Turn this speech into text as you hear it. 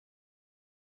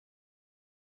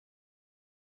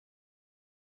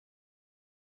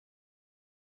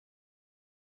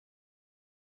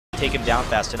take him down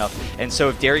fast enough. And so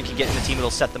if Darian can get in the team, it'll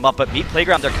set them up. But Meat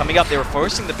Playground, they're coming up. They were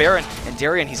forcing the Baron, and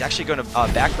Darian, he's actually going to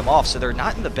back them off. So they're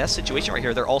not in the best situation right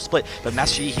here. They're all split. But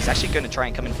Master Yi, he's actually going to try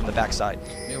and come in from the backside.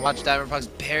 I mean, watch Diamond Pugs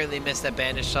barely miss that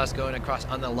bandage toss going across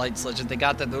on the Lights Legend. They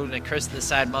got the loot and curse to the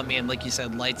side Mummy, and like you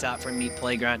said, lights out for Meat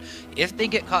Playground. If they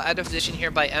get caught out of position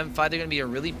here by M5, they're going to be a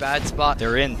really bad spot.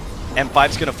 They're in.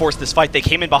 M5's going to force this fight. They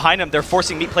came in behind them. They're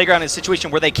forcing Meat Playground in a situation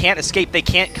where they can't escape. They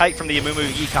can't kite from the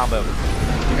Amumu Yi combo.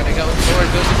 They're going to go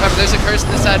forward. Goes to cover. There's a curse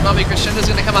to the side Mummy. Crescendo's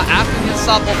going to come out after the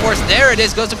unstoppable force. There it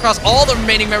is. Goes across all the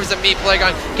remaining members of Meat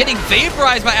Playground. Getting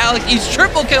vaporized by Alex. He's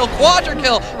triple kill, quadra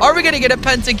kill. Are we going to get a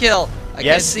pentakill?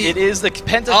 Yes, it is the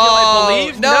pentakill, I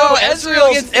believe. No,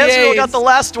 Ezreal got the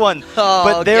last one. Oh,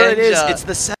 but there genja. it is. It's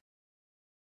the